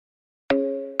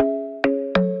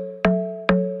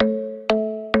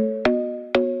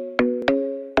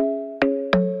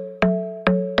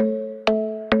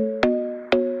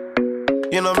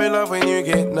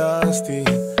nasty.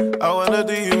 I wanna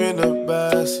do you in the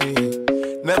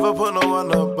backseat. Never put no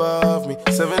one above me.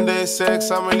 7 days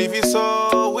sex, I'ma leave you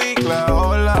so weak. Like,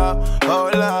 hold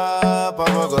up,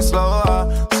 I'ma go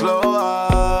slower, slower.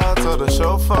 To the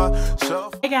chauffeur.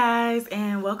 Hey guys,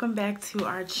 and welcome back to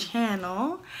our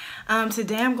channel.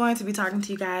 Today I'm going to be talking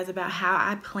to you guys about how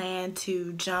I plan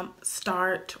to jump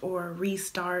start or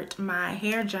restart my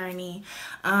hair journey,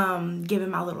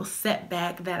 given my little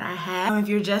setback that I had. If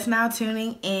you're just now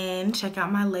tuning in, check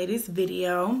out my latest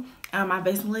video. I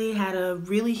basically had a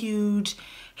really huge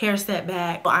hair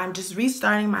setback. I'm just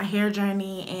restarting my hair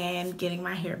journey and getting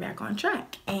my hair back on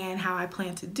track. And how I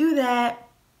plan to do that,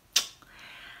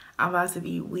 I'm about to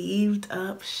be weaved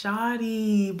up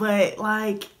shoddy. But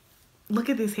like, look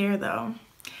at this hair though.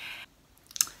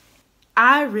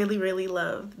 I really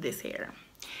love this hair.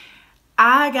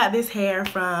 I got this hair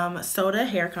from Soda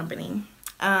Hair Company.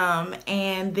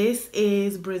 And this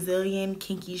is Brazilian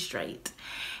kinky straight.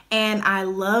 And I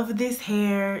love this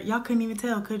hair. Y'all couldn't even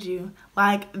tell, could you?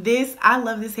 Like this, I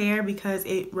love this hair because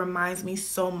it reminds me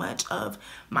so much of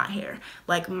my hair.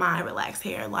 Like my relaxed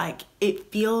hair. Like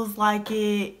it feels like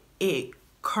it. It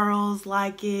curls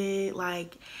like it.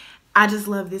 Like I just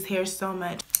love this hair so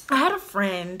much. I had a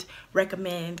friend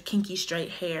recommend kinky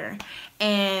straight hair,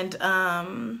 and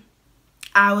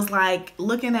I was like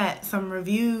looking at some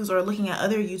reviews or looking at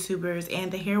other YouTubers,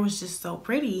 and the hair was just so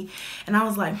pretty, and I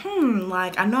was like,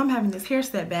 like I know I'm having this hair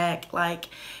setback, like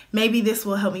maybe this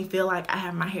will help me feel like I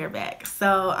have my hair back.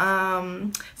 So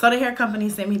the hair company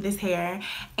sent me this hair,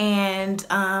 and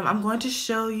I'm going to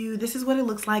show you, this is what it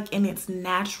looks like in its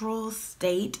natural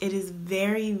state. It is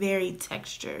very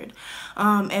textured,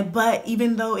 but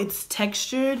even though it's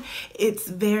textured, it's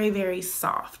very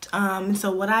soft. So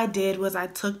what I did was I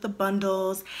took the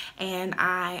bundles and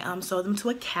I sewed them to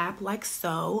a cap like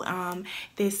so.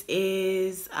 This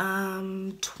is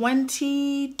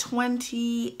 20,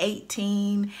 20,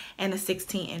 18, and a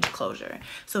 16-inch closure.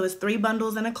 So it's 3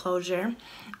 bundles and a closure.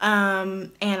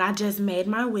 And I just made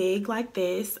my wig like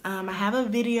this. I have a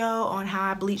video on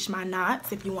how I bleached my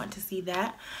knots if you want to see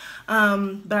that.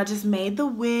 But I just made the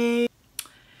wig.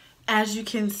 As you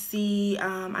can see,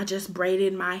 I just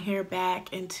braided my hair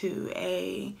back into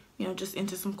a, just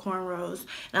into some cornrows,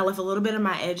 and I left a little bit of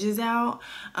my edges out,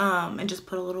 and just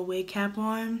put a little wig cap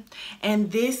on.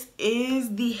 And this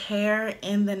is the hair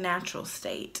in the natural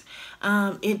state.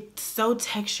 It's so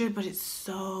textured, but it's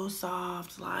so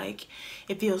soft. Like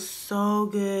it feels so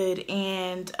good,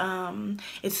 and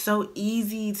it's so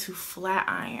easy to flat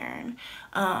iron.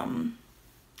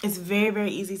 It's very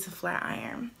easy to flat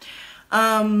iron.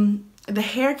 The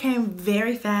hair came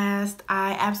very fast.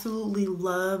 I absolutely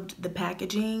loved the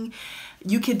packaging.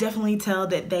 You could definitely tell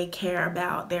that they care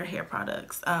about their hair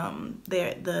products.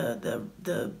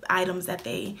 The items that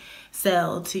they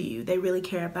sell to you, they really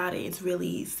care about it. It's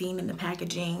really seen in the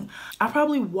packaging. I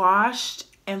probably washed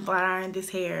and flat ironed this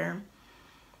hair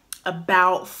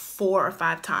about 4 or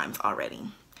 5 times already.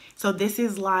 So this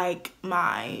is like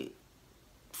my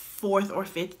 4th or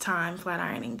 5th time flat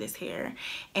ironing this hair,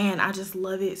 and I just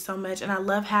love it so much. And I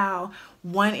love how,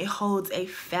 one, it holds a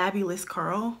fabulous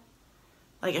curl.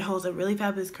 Like it holds a really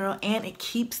fabulous curl, and it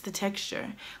keeps the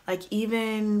texture. Like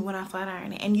even when I flat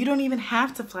iron it, and you don't even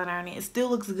have to flat iron it, it still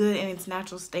looks good in its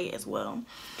natural state as well.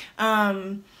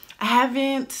 I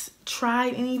haven't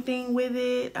tried anything with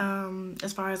it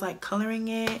as far as like coloring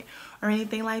it or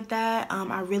anything like that.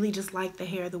 I really just like the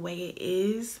hair the way it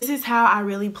is. This is how I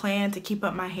really plan to keep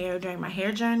up my hair during my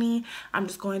hair journey. I'm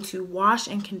just going to wash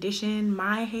and condition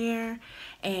my hair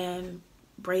and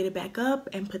braid it back up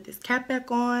and put this cap back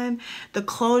on. The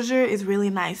closure is really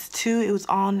nice too. It was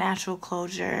all natural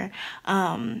closure,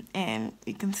 and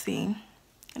you can see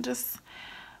it just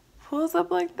pulls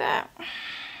up like that.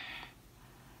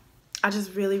 I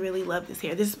just really love this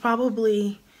hair. This is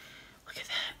probably, look at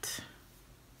that.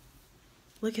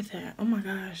 Look at that. Oh my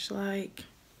gosh, like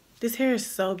this hair is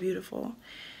so beautiful.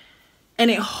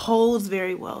 And it holds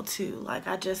very well too. Like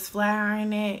I just flat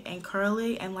iron it and curl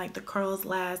it, and like the curls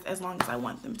last as long as I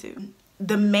want them to.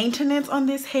 The maintenance on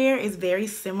this hair is very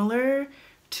similar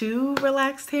to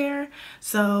relaxed hair,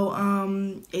 so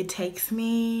it takes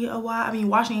me a while. I mean,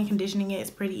 washing and conditioning it is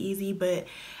pretty easy, but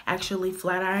actually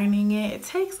flat ironing it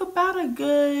takes about a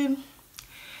good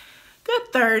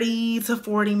 30 to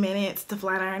 40 minutes to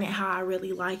flat iron it how I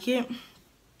really like it.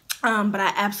 But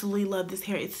I absolutely love this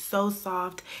hair. It's so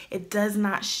soft. It does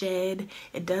not shed.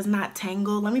 It does not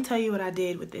tangle. Let me tell you what I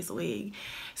did with this wig.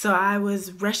 So I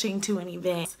was rushing to an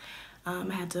event. I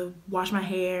had to wash my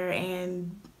hair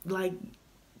and like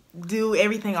do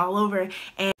everything all over,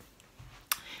 and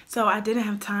so I didn't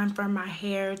have time for my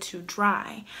hair to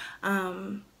dry.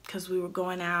 because we were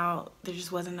going out. There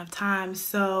just wasn't enough time.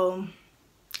 So,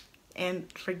 and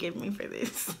forgive me for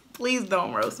this. Please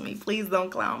don't roast me. Please don't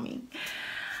clown me.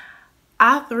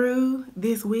 I threw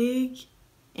this wig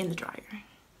in the dryer.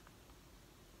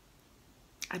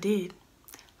 I did.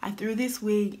 I threw this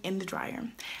wig in the dryer.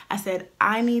 I said,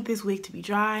 I need this wig to be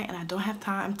dry and I don't have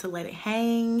time to let it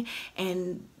hang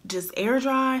and just air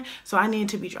dry. So I need it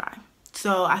to be dry.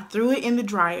 So I threw it in the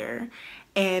dryer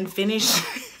and finished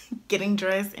getting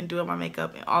dressed and doing my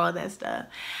makeup and all of that stuff.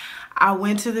 I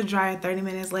went to the dryer 30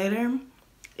 minutes later.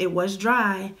 It was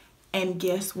dry, and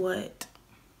guess what?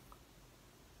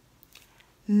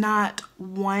 Not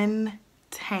one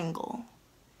tangle.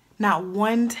 Not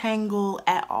one tangle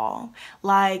at all.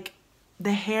 Like,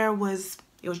 the hair was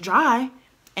dry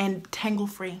and tangle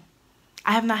free.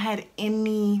 I have not had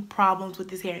any problems with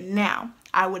this hair. Now,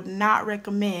 I would not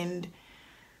recommend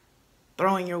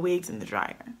throwing your wigs in the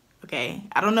dryer. Okay,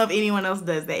 I don't know if anyone else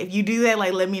does that. If you do that,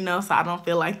 like, let me know so I don't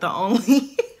feel like the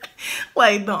only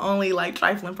like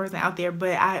trifling person out there.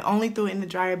 But I only threw it in the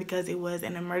dryer because it was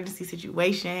an emergency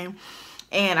situation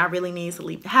and I really needed to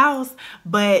leave the house.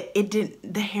 But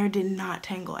the hair did not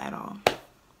tangle at all.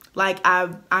 Like,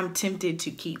 I'm tempted to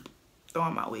keep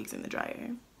throwing my wigs in the dryer.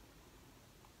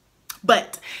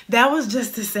 But that was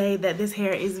just to say that this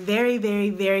hair is very, very,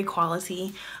 very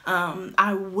quality.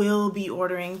 I will be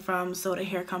ordering from Soda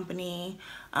Hair Company.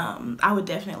 I would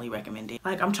definitely recommend it.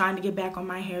 Like, I'm trying to get back on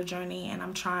my hair journey and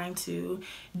I'm trying to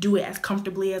do it as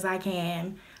comfortably as I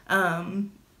can,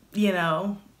 you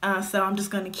know. So I'm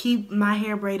just going to keep my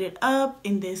hair braided up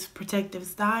in this protective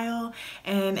style.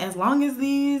 And as long as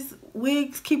these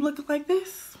wigs keep looking like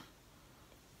this,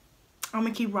 I'm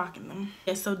gonna keep rocking them.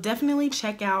 Yeah, so definitely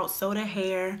check out Soda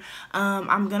Hair.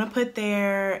 I'm gonna put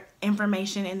their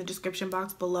information in the description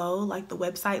box below, like the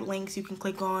website links you can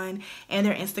click on, and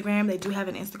their Instagram. They do have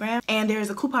an Instagram, and there's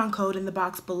a coupon code in the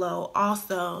box below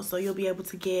also, so you'll be able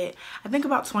to get, I think,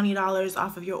 about $20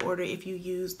 off of your order if you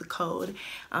use the code,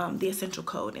 the essential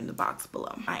code in the box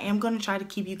below. I am gonna try to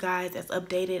keep you guys as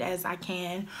updated as I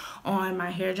can on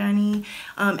my hair journey.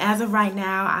 As of right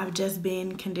now, I've just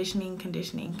been conditioning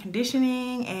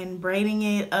and braiding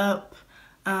it up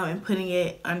and putting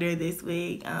it under this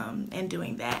wig and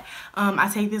doing that. I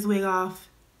take this wig off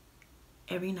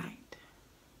every night.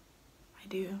 I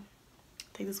do.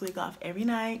 Take this wig off every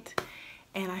night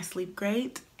and I sleep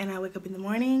great, and I wake up in the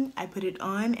morning, I put it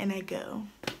on and I go.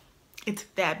 It's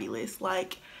fabulous.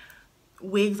 Like,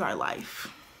 wigs are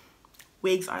life.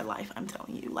 Wigs are life, I'm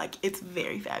telling you. Like, it's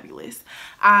very fabulous.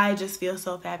 I just feel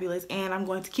so fabulous, and I'm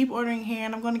going to keep ordering hair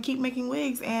and I'm going to keep making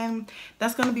wigs, and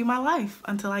that's going to be my life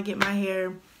until I get my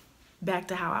hair back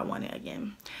to how I want it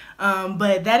again.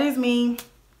 But that is me.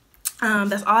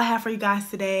 That's all I have for you guys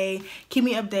today. Keep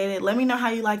me updated. Let me know how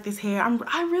you like this hair.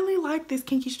 I really like this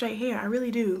kinky straight hair. I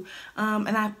really do.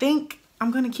 And I think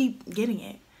I'm going to keep getting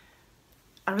it.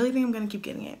 I really think I'm going to keep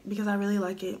getting it because I really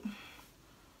like it.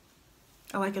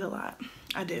 I like it a lot.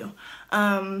 I do.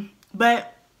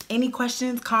 But any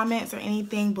questions, comments, or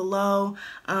anything below,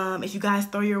 if you guys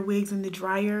throw your wigs in the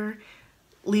dryer,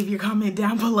 leave your comment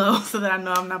down below so that I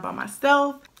know I'm not by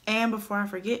myself. And before I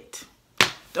forget,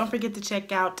 don't forget to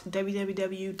check out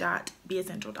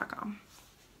www.beessential.com.